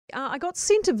I got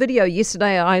sent a video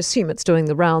yesterday. I assume it's doing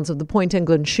the rounds of the Point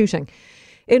England shooting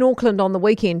in Auckland on the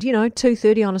weekend.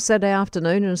 2:30 on a Saturday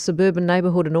afternoon in a suburban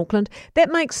neighbourhood in Auckland.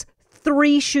 That makes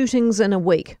 3 shootings in a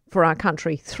week for our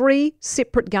country. 3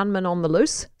 separate gunmen on the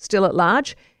loose, still at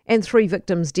large, and 3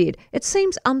 victims dead. It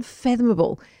seems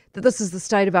unfathomable that this is the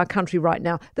state of our country right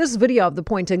now. This video of the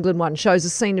Point England one shows a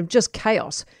scene of just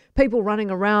chaos. People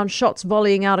running around, shots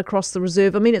volleying out across the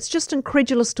reserve. I mean, it's just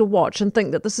incredulous to watch and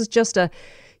think that this is just a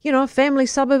family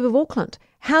suburb of Auckland.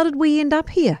 How did we end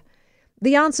up here?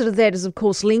 The answer to that is, of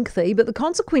course, lengthy, but the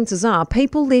consequences are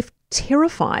people left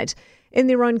terrified in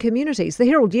their own communities. The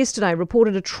Herald yesterday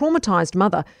reported a traumatised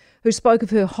mother who spoke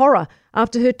of her horror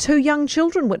after her 2 young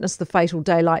children witnessed the fatal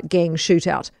daylight gang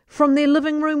shootout from their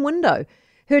living room window.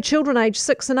 Her children, aged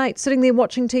 6 and 8, sitting there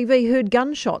watching TV, heard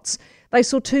gunshots. They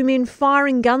saw 2 men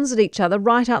firing guns at each other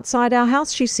right outside our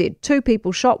house, she said. 2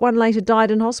 people shot, 1 later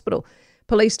died in hospital.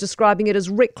 Police describing it as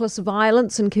reckless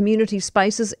violence in community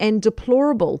spaces and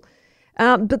deplorable.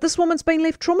 But this woman's been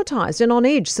left traumatised and on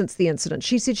edge since the incident.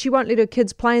 She said she won't let her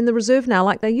kids play in the reserve now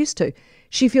like they used to.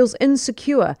 She feels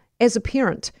insecure as a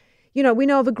parent. We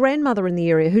know of a grandmother in the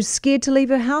area who's scared to leave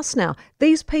her house now.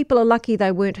 These people are lucky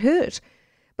they weren't hurt.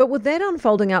 But with that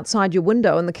unfolding outside your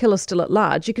window and the killer still at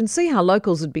large, you can see how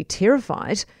locals would be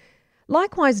terrified.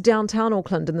 Likewise, downtown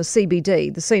Auckland in the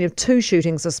CBD, the scene of 2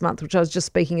 shootings this month, which I was just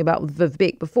speaking about with Viv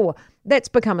Beck before, that's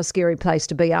become a scary place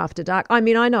to be after dark. I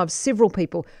mean, I know of several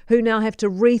people who now have to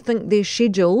rethink their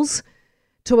schedules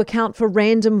to account for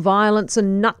random violence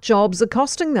and nut jobs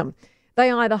accosting them. They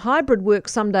either hybrid work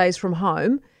some days from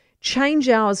home, change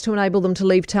hours to enable them to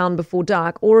leave town before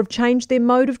dark, or have changed their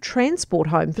mode of transport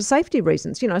home for safety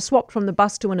reasons. Swapped from the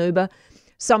bus to an Uber.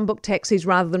 Some book taxis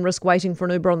rather than risk waiting for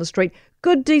an Uber on the street.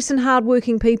 Good, decent,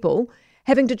 hard-working people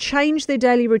having to change their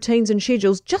daily routines and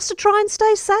schedules just to try and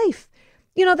stay safe.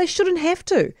 They shouldn't have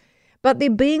to. But they're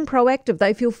being proactive.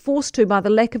 They feel forced to by the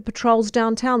lack of patrols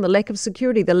downtown, the lack of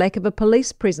security, the lack of a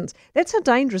police presence. That's how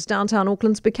dangerous downtown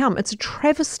Auckland's become. It's a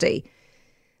travesty.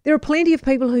 There are plenty of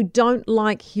people who don't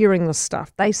like hearing this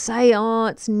stuff. They say,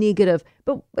 it's negative,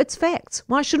 but it's facts.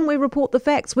 Why shouldn't we report the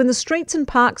facts? When the streets and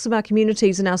parks of our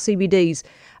communities and our CBDs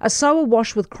are so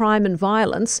awash with crime and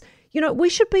violence, we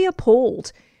should be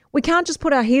appalled. We can't just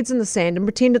put our heads in the sand and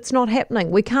pretend it's not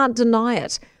happening. We can't deny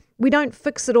it. We don't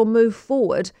fix it or move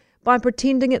forward by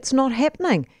pretending it's not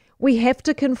happening. We have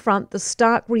to confront the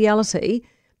stark reality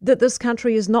that this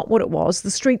country is not what it was.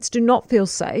 The streets do not feel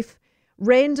safe.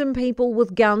 Random people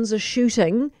with guns are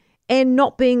shooting and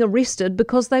not being arrested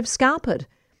because they've scarpered.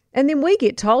 And then we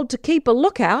get told to keep a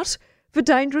lookout for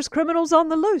dangerous criminals on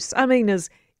the loose. I mean, is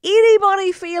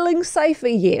anybody feeling safer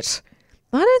yet?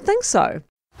 I don't think so.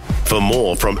 For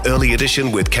more from Early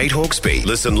Edition with Kate Hawkesby,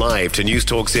 listen live to News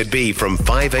Talk ZB from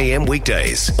 5 a.m.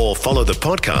 weekdays or follow the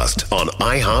podcast on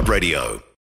iHeartRadio.